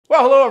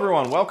Well, hello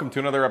everyone. Welcome to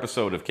another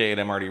episode of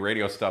K8MRD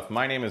Radio Stuff.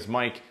 My name is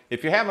Mike.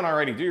 If you haven't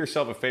already, do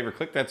yourself a favor,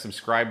 click that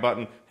subscribe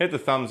button, hit the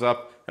thumbs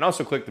up, and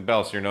also click the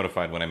bell so you're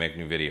notified when I make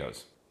new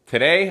videos.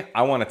 Today,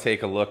 I want to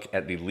take a look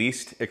at the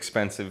least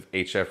expensive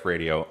HF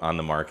radio on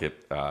the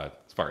market, as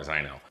far as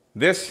I know.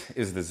 This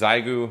is the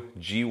Xiegu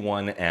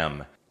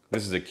G1M.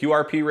 This is a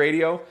QRP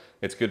radio.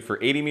 It's good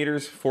for 80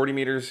 meters, 40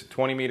 meters,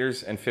 20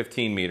 meters, and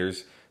 15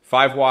 meters.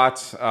 5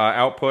 watts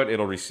output.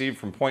 It'll receive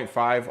from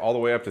 0.5 all the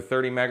way up to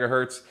 30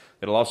 megahertz.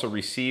 It'll also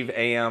receive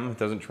AM. It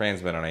doesn't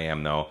transmit on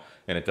AM though.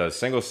 And it does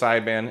single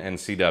sideband and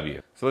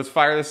CW. So let's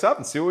fire this up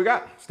and see what we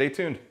got. Stay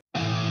tuned.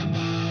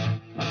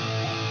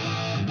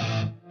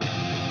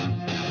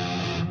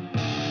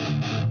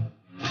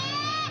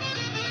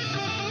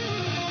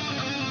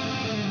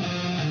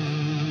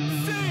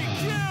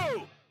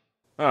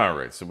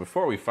 Alright, so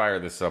before we fire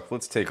this up,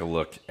 let's take a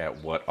look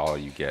at what all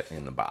you get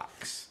in the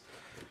box.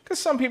 Because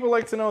some people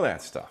like to know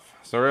that stuff.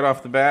 So right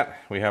off the bat,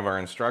 we have our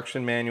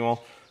instruction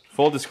manual.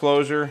 Full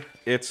disclosure,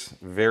 it's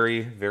very,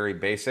 very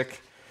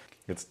basic.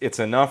 It's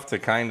enough to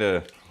kind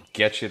of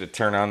get you to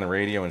turn on the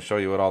radio and show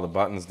you what all the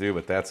buttons do,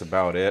 but that's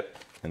about it.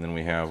 And then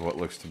we have what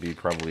looks to be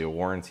probably a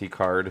warranty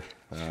card.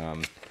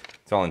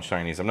 It's all in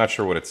Chinese. I'm not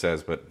sure what it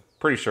says, but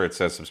pretty sure it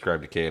says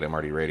subscribe to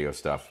K8MRD Radio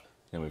Stuff.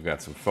 And we've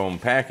got some foam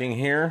packing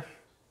here.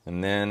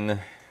 And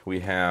then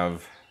we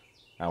have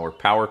our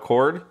power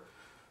cord,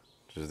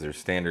 which is their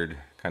standard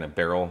kind of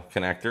barrel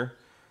connector.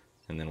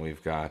 And then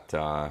we've got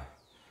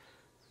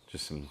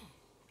just some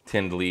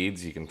tinned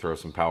leads. You can throw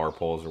some power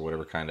poles or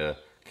whatever kind of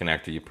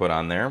connector you put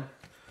on there.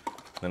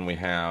 Then we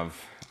have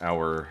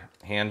our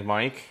hand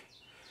mic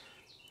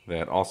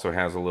that also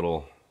has a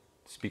little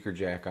speaker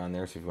jack on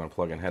there, so if you want to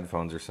plug in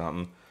headphones or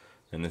something.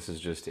 And this is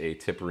just a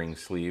tip ring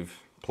sleeve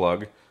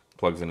plug.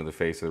 Plugs into the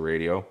face of the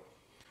radio.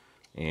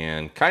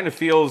 And kind of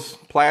feels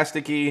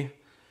plasticky.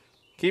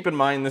 Keep in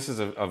mind this is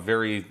a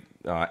very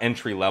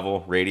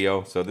entry-level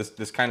radio, so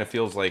this kind of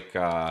feels like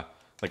a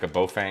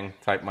Bofang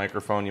type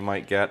microphone you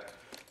might get,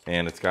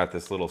 and it's got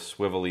this little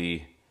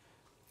swivelly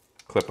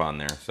clip on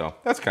there, so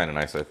that's kind of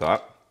nice, I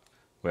thought.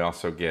 We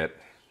also get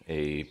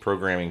a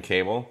programming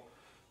cable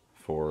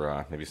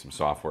for maybe some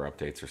software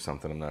updates or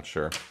something, I'm not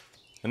sure.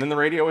 And then the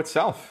radio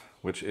itself,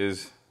 which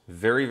is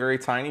very, very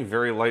tiny,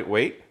 very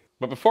lightweight.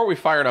 But before we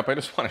fire it up, I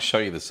just want to show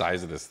you the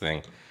size of this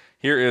thing.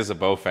 Here is a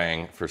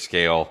Bofang for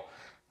scale.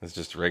 It's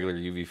just a regular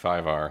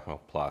UV5R,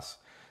 well, plus.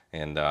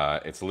 And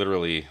it's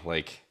literally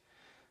like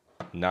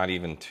not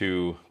even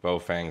 2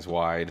 Bofangs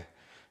wide,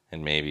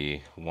 and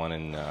maybe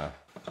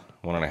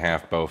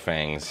 1.5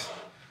 Bofangs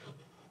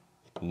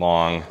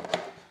long,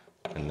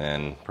 and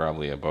then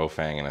probably a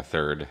Bofang and a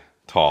third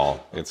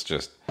tall. It's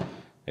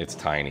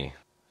tiny.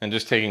 And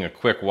just taking a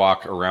quick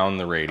walk around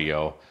the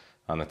radio,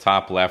 on the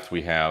top left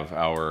we have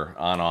our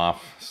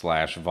on-off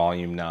 /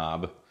 volume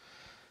knob.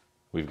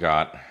 We've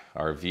got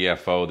our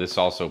VFO. This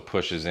also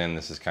pushes in.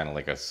 This is kind of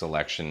like a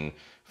selection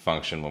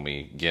function when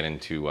we get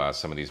into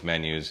some of these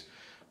menus.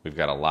 We've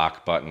got a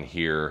lock button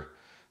here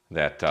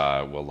that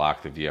will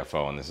lock the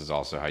VFO, and this is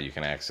also how you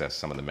can access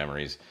some of the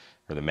memories,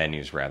 or the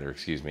menus rather,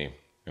 excuse me.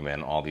 And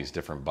then all these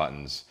different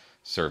buttons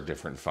serve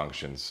different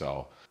functions.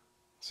 So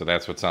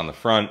that's what's on the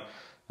front.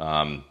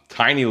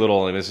 Tiny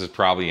little, and this is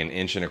probably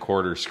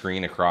 1.25 inch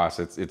screen across.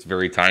 It's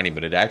very tiny,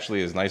 but it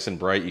actually is nice and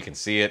bright. You can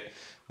see it.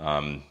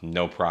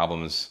 No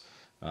problems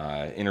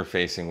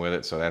interfacing with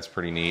it, so that's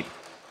pretty neat.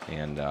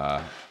 And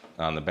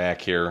on the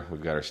back here,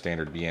 we've got our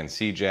standard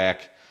BNC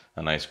jack,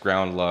 a nice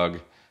ground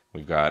lug.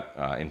 We've got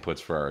inputs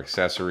for our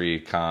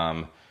accessory,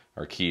 comm,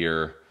 our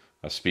keyer,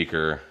 a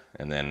speaker,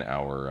 and then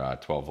our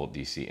 12 volt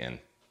DC in.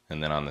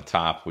 And then on the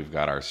top, we've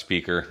got our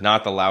speaker.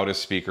 Not the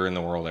loudest speaker in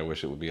the world. I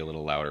wish it would be a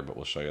little louder, but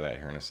we'll show you that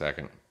here in a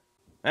second.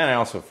 And I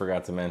also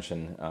forgot to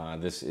mention,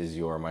 this is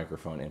your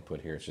microphone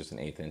input here. It's just an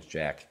 1/8 inch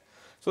jack.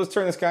 So let's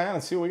turn this guy on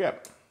and see what we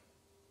got.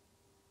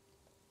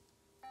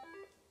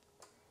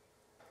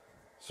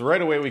 So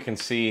right away we can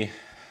see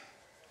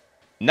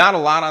not a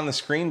lot on the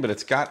screen, but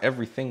it's got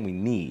everything we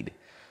need.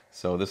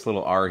 So this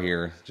little R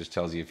here just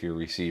tells you if you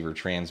receive or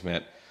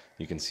transmit.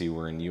 You can see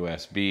we're in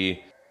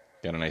USB.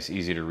 Got a nice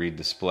easy to read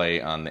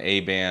display on the A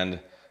band.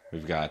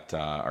 We've got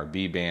our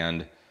B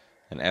band,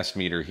 an S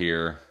meter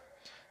here.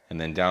 And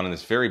then down in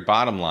this very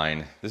bottom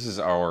line, this is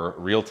our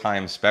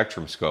real-time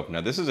spectrum scope.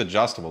 Now this is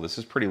adjustable. This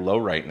is pretty low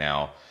right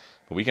now,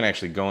 but we can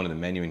actually go into the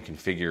menu and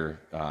configure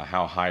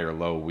how high or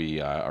low we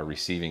are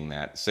receiving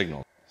that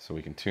signal. So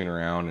we can tune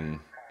around and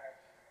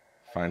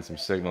find some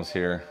signals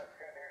here.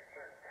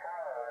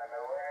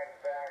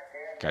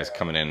 Guy's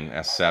coming in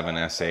S7,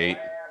 S8,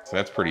 so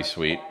that's pretty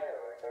sweet.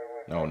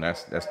 No,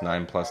 that's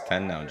 9 plus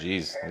 10 now.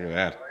 Jeez, look at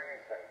that.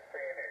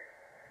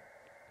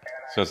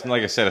 So it's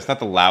like I said, it's not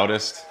the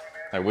loudest.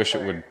 I wish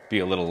it would be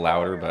a little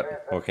louder,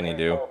 but what can you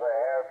do?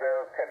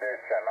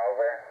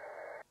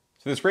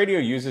 So this radio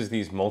uses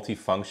these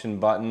multi-function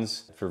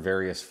buttons for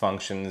various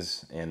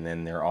functions, and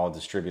then they're all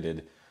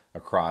distributed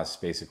across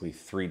basically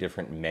 3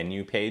 different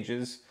menu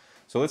pages.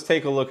 So let's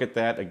take a look at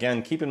that.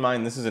 Again, keep in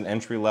mind this is an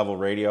entry-level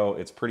radio.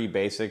 It's pretty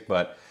basic,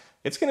 but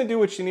it's going to do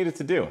what you need it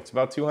to do. It's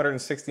about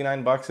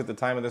 269 bucks at the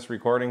time of this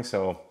recording,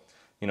 so,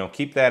 you know,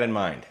 keep that in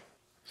mind.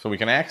 So we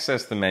can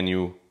access the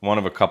menu one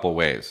of a couple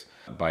ways.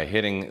 By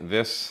hitting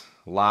this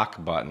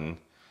lock button,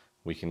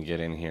 we can get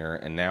in here,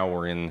 and now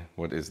we're in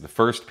what is the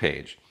first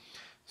page.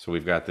 So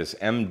we've got this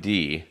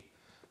MD.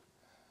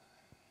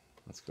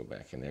 Let's go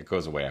back in there. It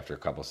goes away after a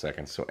couple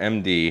seconds. So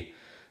MD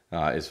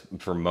is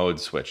for mode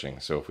switching.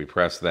 So if we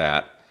press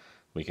that,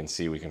 we can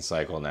see we can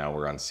cycle. Now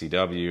we're on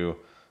CW,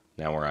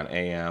 now we're on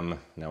AM,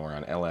 now we're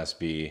on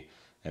LSB,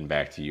 and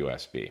back to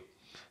USB.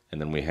 And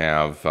then we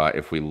have,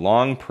 if we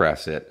long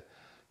press it,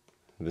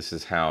 this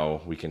is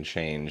how we can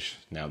change.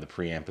 Now the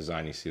preamp is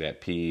on, you see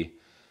that P.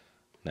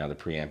 Now the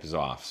preamp is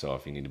off. So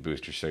if you need to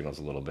boost your signals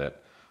a little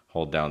bit,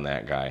 hold down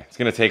that guy. It's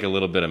going to take a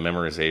little bit of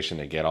memorization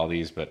to get all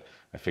these, but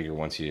I figure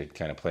once you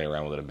kind of play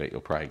around with it a bit,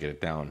 you'll probably get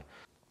it down.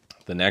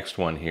 The next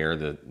one here,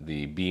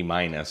 the B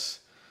minus,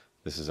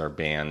 this is our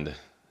band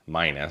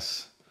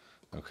minus.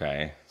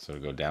 Okay, so to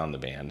go down the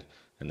band,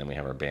 and then we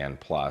have our band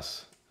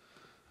plus.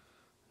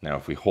 Now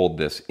if we hold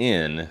this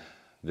in,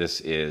 this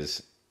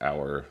is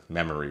our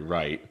memory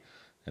right,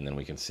 and then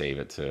we can save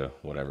it to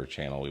whatever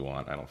channel we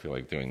want. I don't feel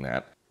like doing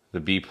that. The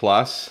B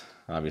plus,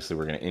 obviously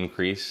we're going to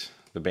increase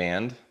the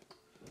band.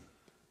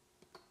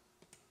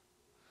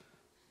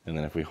 And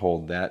then if we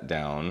hold that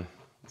down,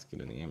 let's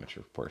get in the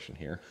amateur portion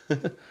here.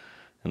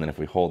 And then if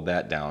we hold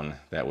that down,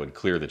 that would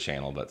clear the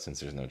channel, but since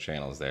there's no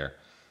channels there,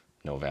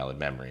 no valid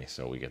memory,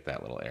 so we get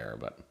that little error,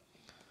 but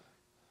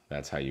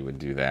that's how you would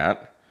do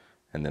that.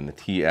 And then the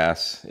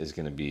TS is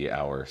going to be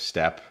our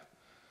step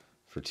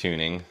for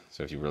tuning.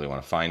 So if you really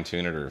want to fine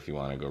tune it, or if you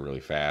want to go really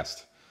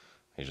fast,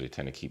 I usually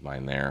tend to keep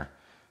mine there.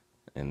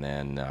 And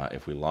then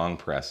if we long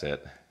press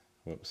it,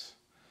 whoops,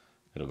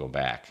 it'll go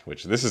back,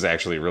 which this is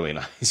actually really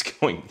nice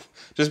going,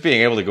 just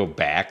being able to go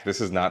back. This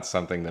is not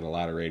something that a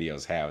lot of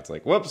radios have. It's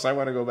like, whoops, I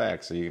want to go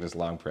back. So you can just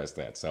long press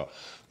that. So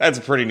that's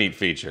a pretty neat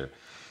feature.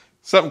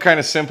 Something kind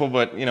of simple,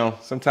 but you know,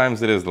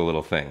 sometimes it is the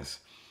little things.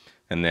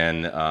 And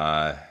then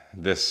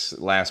this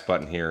last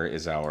button here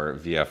is our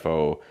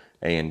VFO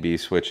A and B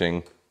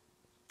switching.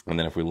 And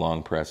then if we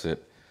long press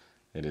it,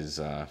 it is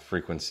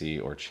frequency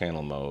or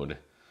channel mode,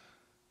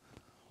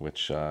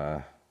 which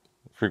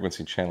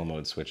frequency channel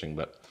mode switching,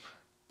 but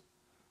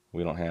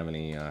we don't have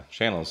any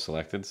channels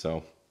selected,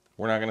 so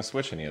we're not going to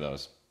switch any of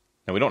those.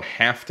 Now we don't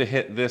have to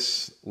hit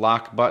this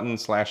lock button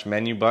 /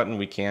 menu button.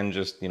 We can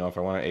just, you know, if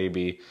I want to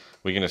AB,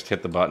 we can just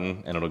hit the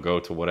button and it'll go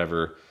to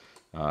whatever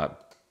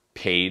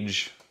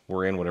page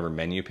we're in, whatever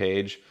menu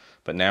page.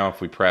 But now if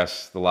we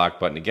press the lock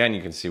button again,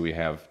 you can see we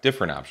have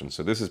different options.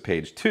 So this is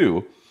page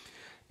 2,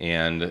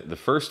 and the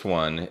first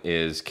one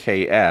is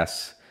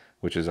KS,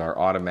 which is our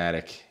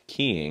automatic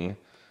keying.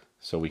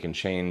 So we can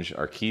change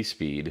our key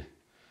speed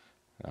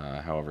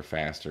however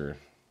fast or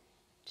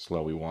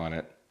slow we want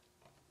it.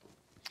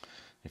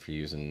 If you're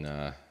using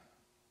one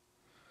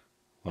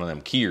of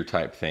them keyer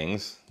type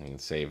things, you can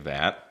save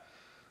that.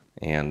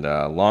 And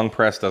long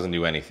press doesn't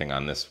do anything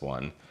on this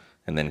one.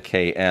 And then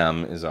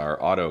KM is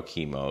our auto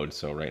key mode.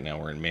 So right now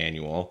we're in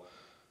manual.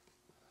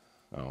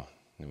 Oh,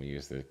 then we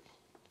use the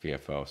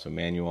VFO. So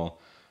manual,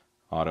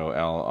 auto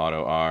L,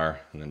 auto R,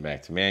 and then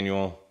back to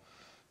manual.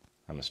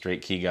 I'm a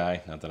straight key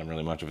guy. Not that I'm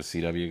really much of a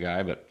CW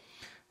guy, but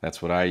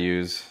that's what I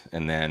use.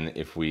 And then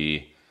if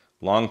we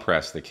long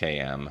press the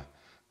KM,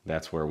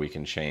 that's where we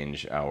can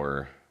change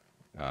our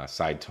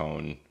side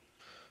tone.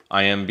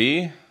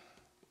 IMB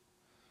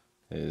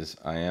is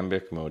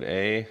iambic mode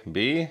A,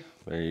 B.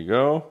 There you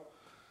go.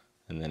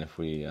 And then if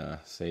we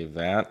save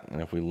that,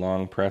 and if we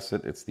long press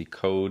it, it's the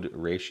code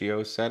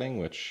ratio setting,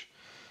 which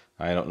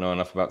I don't know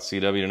enough about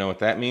CW to know what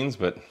that means,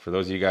 but for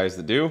those of you guys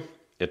that do,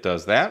 it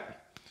does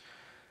that.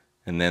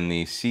 And then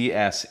the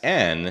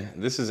CSN,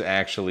 this is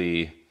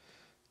actually,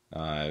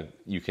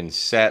 you can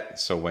set,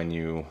 so when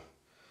you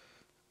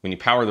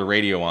power the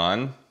radio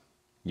on,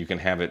 you can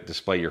have it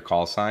display your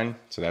call sign,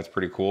 so that's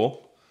pretty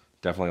cool.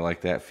 Definitely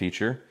like that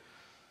feature.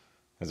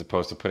 As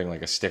opposed to putting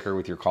like a sticker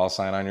with your call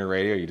sign on your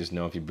radio, you just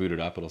know if you boot it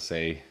up, it'll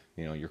say,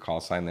 you know, your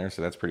call sign there,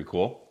 so that's pretty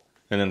cool.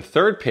 And then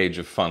third page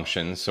of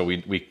functions, so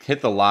we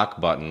hit the lock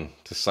button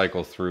to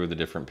cycle through the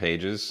different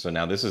pages. So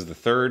now this is the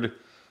third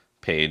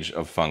page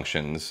of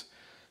functions.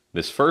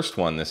 This first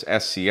one, this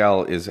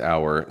SCL, is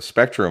our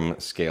spectrum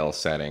scale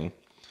setting.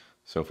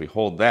 So if we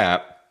hold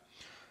that,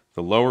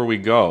 the lower we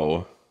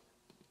go,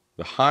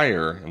 the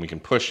higher, and we can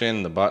push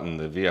in the button,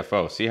 the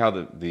VFO. See how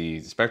the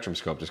spectrum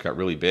scope just got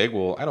really big?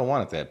 Well, I don't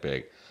want it that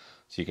big.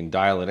 So you can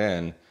dial it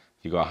in.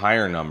 If you go a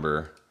higher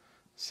number,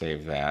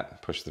 save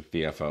that, push the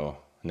VFO.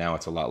 Now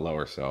it's a lot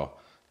lower, so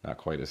not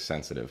quite as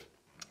sensitive.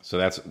 So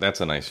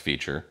that's a nice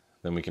feature.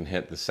 Then we can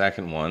hit the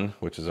second one,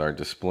 which is our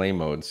display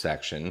mode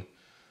section.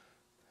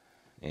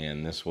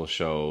 And this will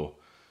show,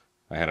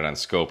 I had it on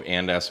scope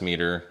and S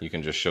meter. You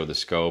can just show the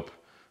scope,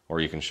 or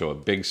you can show a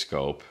big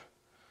scope.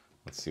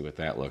 Let's see what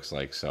that looks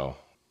like. So,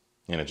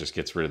 and it just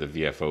gets rid of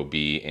the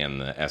VFO-B and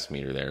the S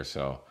meter there.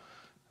 So,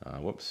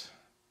 whoops.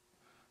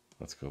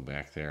 Let's go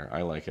back there.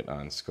 I like it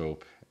on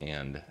scope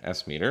and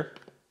S meter.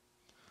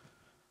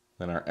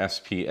 Then our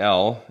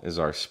SPL is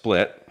our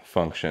split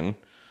function.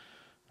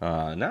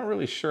 Not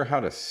really sure how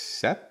to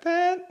set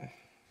that,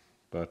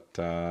 but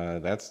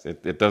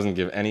it doesn't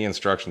give any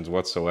instructions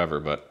whatsoever,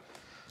 but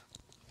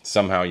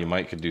somehow you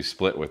could do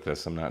split with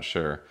this, I'm not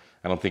sure.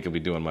 I don't think you'll be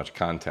doing much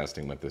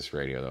contesting with this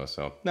radio though,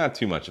 so not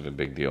too much of a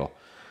big deal.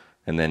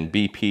 And then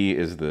BP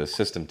is the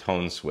system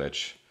tone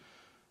switch.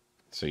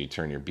 So you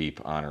turn your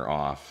beep on or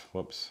off.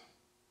 Whoops.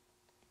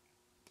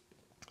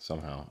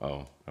 Somehow,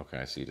 oh,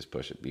 okay, so you just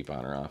push it, beep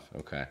on or off,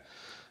 okay.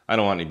 I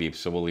don't want any beeps,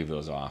 so we'll leave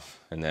those off.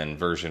 And then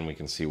version, we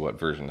can see what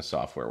version of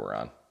software we're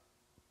on.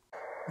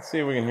 Let's see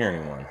if we can hear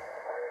anyone.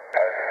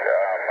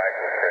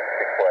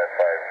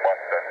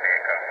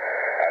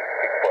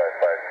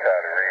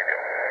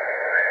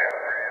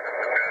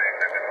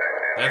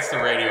 That's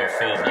the radio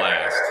full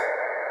blast.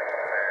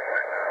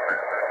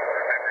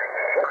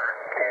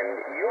 And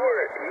you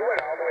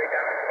went all the way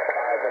down to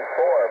 5 and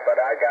 4,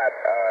 but I got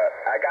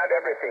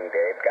everything,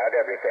 Dave. Got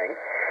everything.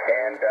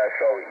 And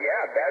so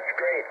yeah, that's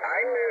great.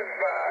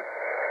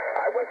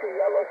 I went to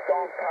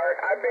Yellowstone Park.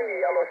 I've been to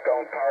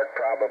Yellowstone Park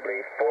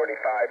probably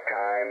 45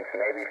 times,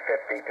 maybe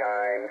 50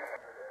 times.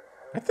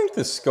 I think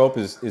this scope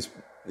is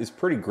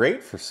pretty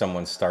great for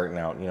someone starting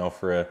out. You know,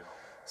 for a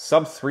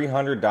sub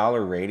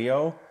 $300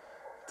 radio,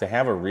 to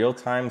have a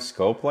real-time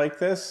scope like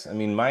this. I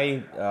mean,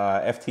 my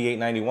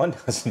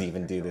FT891 doesn't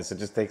even do this. It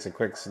just takes a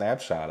quick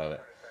snapshot of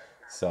it.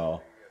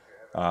 So,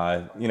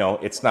 you know,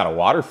 it's not a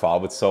waterfall,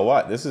 but so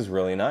what? This is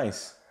really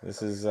nice.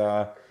 This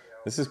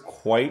is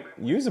quite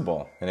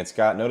usable. And it's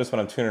got, notice when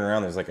I'm tuning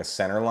around, there's like a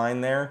center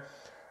line there,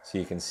 so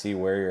you can see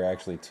where you're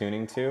actually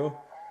tuning to.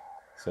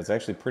 So it's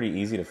actually pretty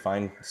easy to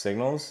find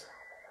signals.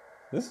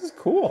 This is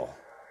cool.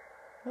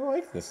 I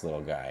like this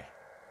little guy.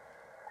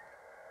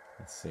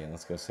 Let's see,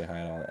 let's go say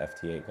hi to all the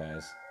FT8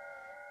 guys.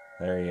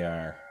 There you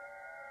are.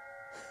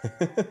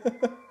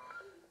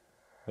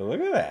 But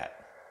look at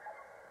that.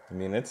 I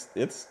mean,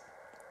 it's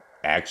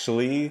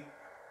actually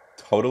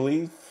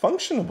totally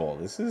functionable.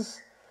 This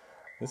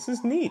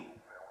is neat.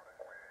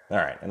 All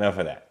right, enough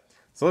of that.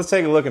 So let's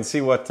take a look and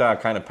see what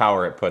kind of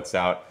power it puts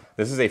out.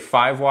 This is a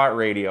 5-watt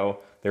radio.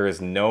 There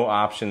is no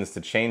options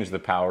to change the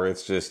power.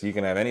 It's just you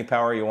can have any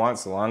power you want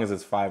so long as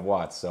it's 5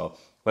 watts. So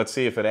let's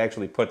see if it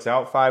actually puts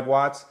out 5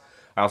 watts.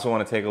 I also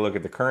want to take a look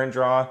at the current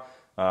draw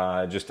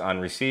just on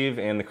receive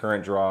and the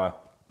current draw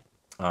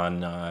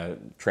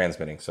on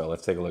transmitting. So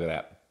let's take a look at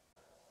that.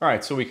 All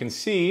right, so we can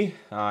see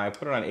I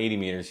put it on 80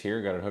 meters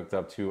here, got it hooked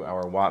up to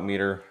our watt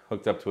meter,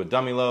 hooked up to a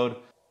dummy load,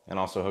 and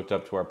also hooked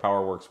up to our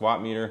PowerWorks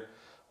watt meter.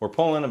 We're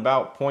pulling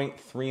about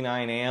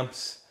 0.39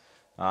 amps,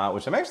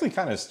 which I'm actually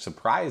kind of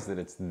surprised that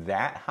it's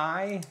that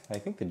high. I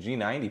think the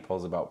G90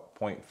 pulls about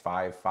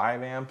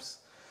 0.55 amps.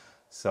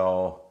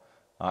 So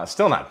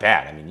still not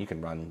bad. I mean, you can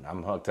run,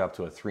 I'm hooked up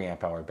to a 3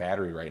 amp hour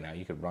battery right now.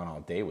 You could run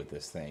all day with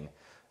this thing.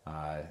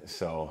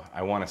 So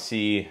I want to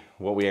see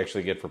what we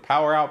actually get for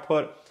power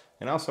output,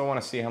 and also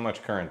want to see how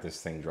much current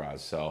this thing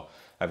draws. So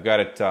I've got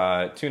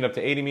it tuned up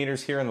to 80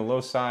 meters here on the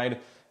low side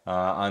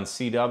on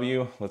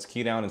CW. Let's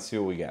key down and see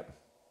what we get.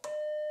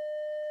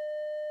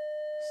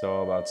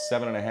 So about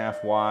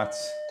 7.5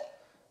 watts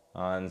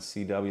on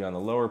CW on the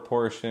lower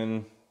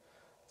portion.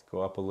 Let's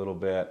go up a little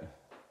bit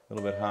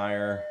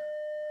higher.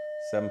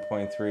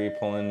 7.3,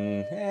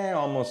 pulling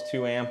almost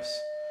 2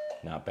 amps.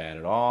 Not bad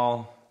at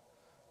all.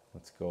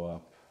 Let's go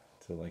up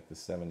to like the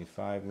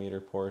 75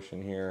 meter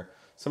portion here.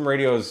 Some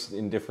radios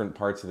in different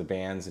parts of the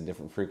bands and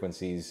different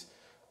frequencies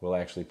will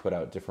actually put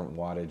out different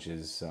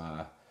wattages.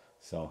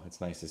 So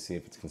it's nice to see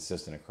if it's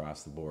consistent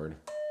across the board.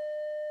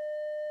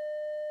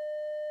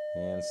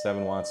 And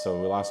 7 watts, so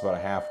we lost about a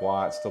half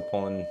watt, still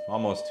pulling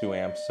almost 2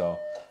 amps, so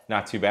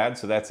not too bad.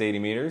 So that's 80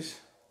 meters.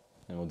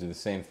 And we'll do the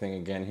same thing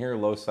again here,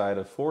 low side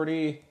of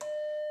 40.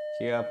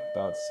 Key up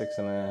about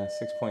 6.3,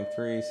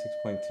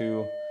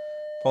 6.2.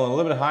 Pulling a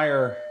little bit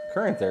higher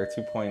current there,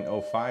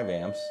 2.05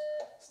 amps.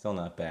 Still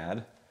not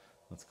bad.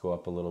 Let's go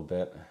up a little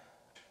bit.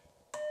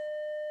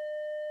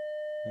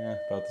 Yeah,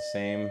 about the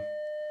same.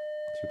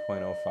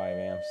 2.05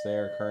 amps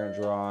there, current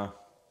draw.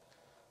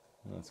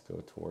 Let's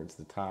go towards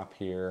the top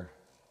here.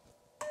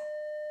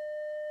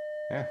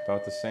 Yeah,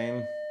 about the same.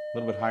 A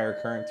little bit higher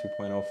current,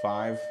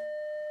 2.05,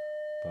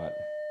 but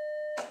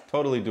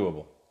totally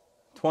doable.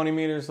 20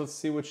 meters, let's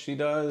see what she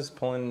does.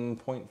 Pulling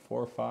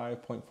 0.45,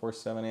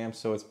 0.47 amps,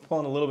 so it's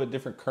pulling a little bit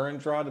different current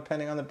draw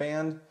depending on the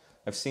band.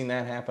 I've seen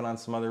that happen on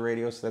some other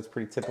radios, so that's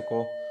pretty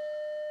typical.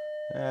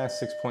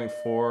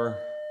 6.4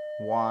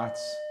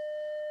 watts,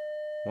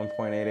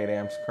 1.88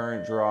 amps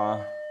current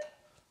draw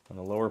on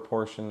the lower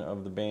portion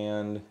of the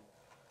band.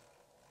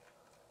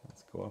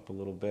 Let's go up a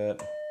little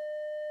bit.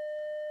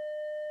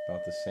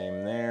 About the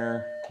same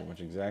there, pretty much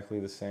exactly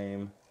the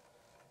same.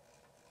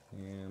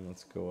 And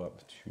let's go up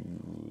to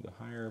the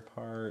higher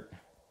part.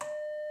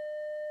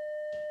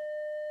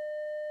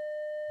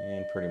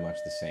 And pretty much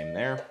the same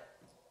there.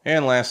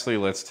 And lastly,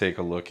 let's take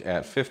a look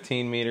at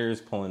 15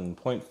 meters, pulling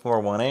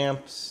 0.41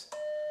 amps.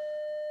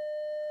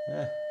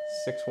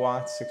 6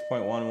 watts,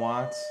 6.1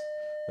 watts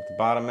at the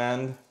bottom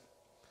end.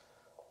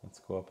 Let's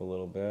go up a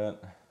little bit.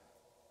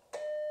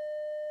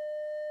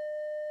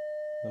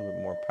 A little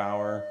bit more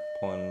power,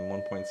 pulling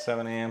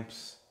 1.7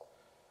 amps.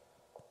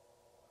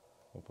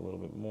 Up a little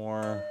bit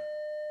more.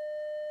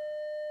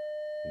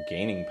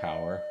 Gaining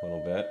power a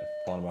little bit,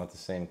 pulling about the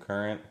same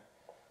current.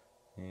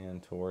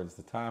 And towards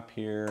the top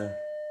here,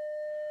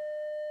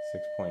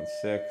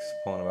 6.6,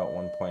 pulling about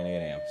 1.8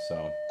 amps.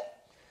 So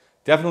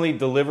definitely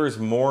delivers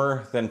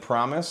more than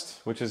promised,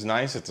 which is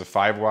nice. It's a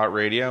 5-watt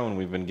radio, and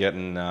we've been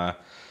getting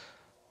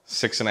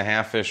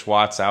 6.5-ish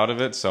watts out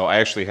of it. So I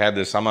actually had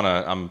this.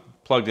 I'm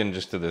plugged in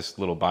just to this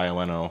little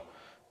Bioenno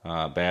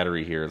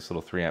battery here. This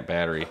little 3-amp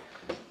battery.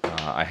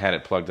 I had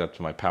it plugged up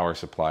to my power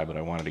supply, but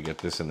I wanted to get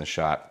this in the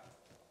shot,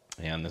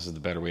 and this is the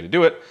better way to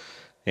do it.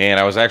 And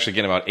I was actually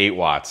getting about 8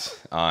 watts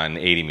on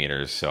 80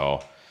 meters,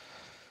 so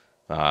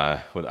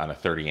on a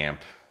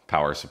 30-amp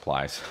power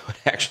supply. So it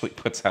actually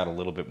puts out a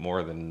little bit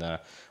more than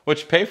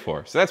what you pay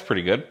for. So that's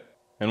pretty good.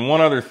 And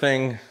one other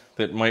thing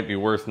that might be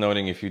worth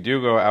noting, if you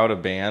do go out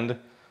of band,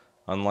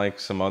 unlike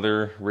some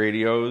other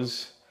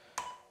radios,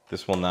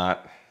 this will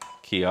not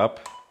key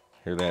up.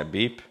 Hear that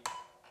beep?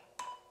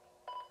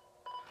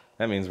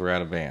 That means we're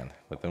out of band.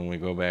 But then when we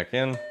go back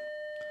in,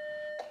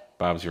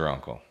 Bob's your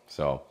uncle.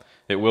 So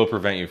it will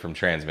prevent you from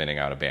transmitting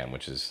out of band,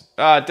 which is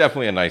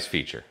definitely a nice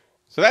feature.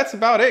 So that's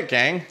about it,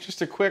 gang.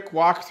 Just a quick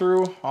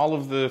walkthrough, all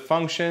of the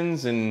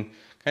functions and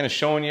kind of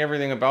showing you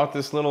everything about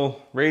this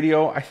little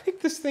radio. I think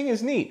this thing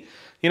is neat.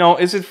 You know,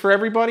 is it for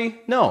everybody?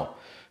 No.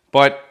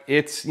 But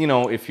it's, you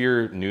know, if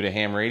you're new to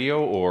ham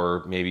radio,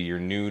 or maybe you're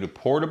new to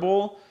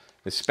portable,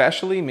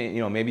 especially, you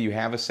know, maybe you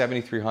have a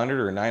 7300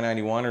 or a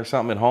 991 or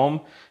something at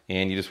home,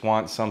 and you just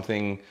want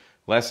something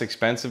less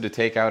expensive to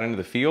take out into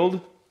the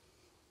field,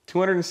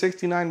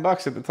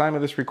 $269 at the time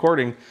of this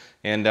recording.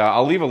 And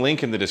I'll leave a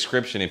link in the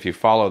description. If you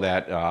follow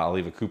that, I'll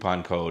leave a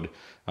coupon code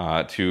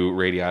to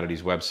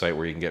Radiodity's website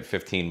where you can get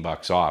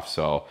 $15 off.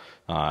 So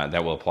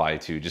that will apply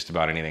to just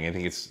about anything. I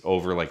think it's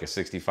over like a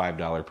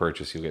 $65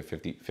 purchase, you'll get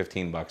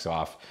 $15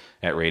 off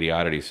at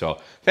Radiodity. So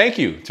thank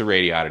you to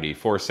Radiodity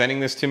for sending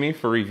this to me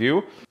for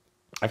review.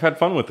 I've had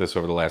fun with this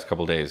over the last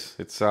couple days.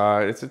 It's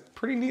a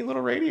pretty neat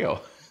little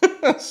radio.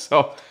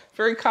 So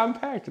very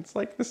compact. It's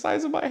like the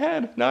size of my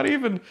head, not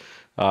even.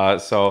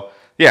 So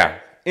yeah,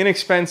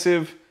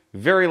 inexpensive,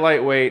 very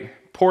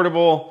lightweight,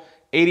 portable,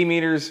 80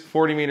 meters,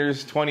 40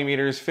 meters, 20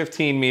 meters,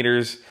 15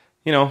 meters.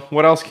 You know,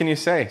 what else can you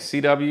say?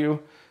 CW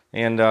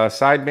and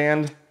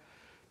sideband,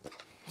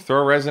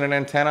 throw a resonant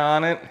antenna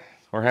on it,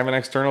 or have an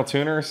external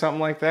tuner or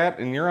something like that,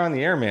 and you're on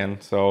the air,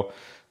 man. So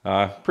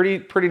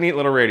pretty neat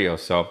little radio.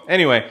 So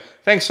anyway,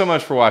 thanks so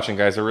much for watching,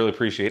 guys. I really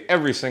appreciate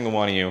every single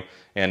one of you.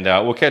 And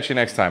we'll catch you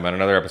next time on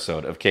another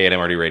episode of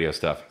K8MRD Radio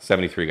Stuff.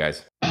 73,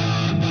 guys.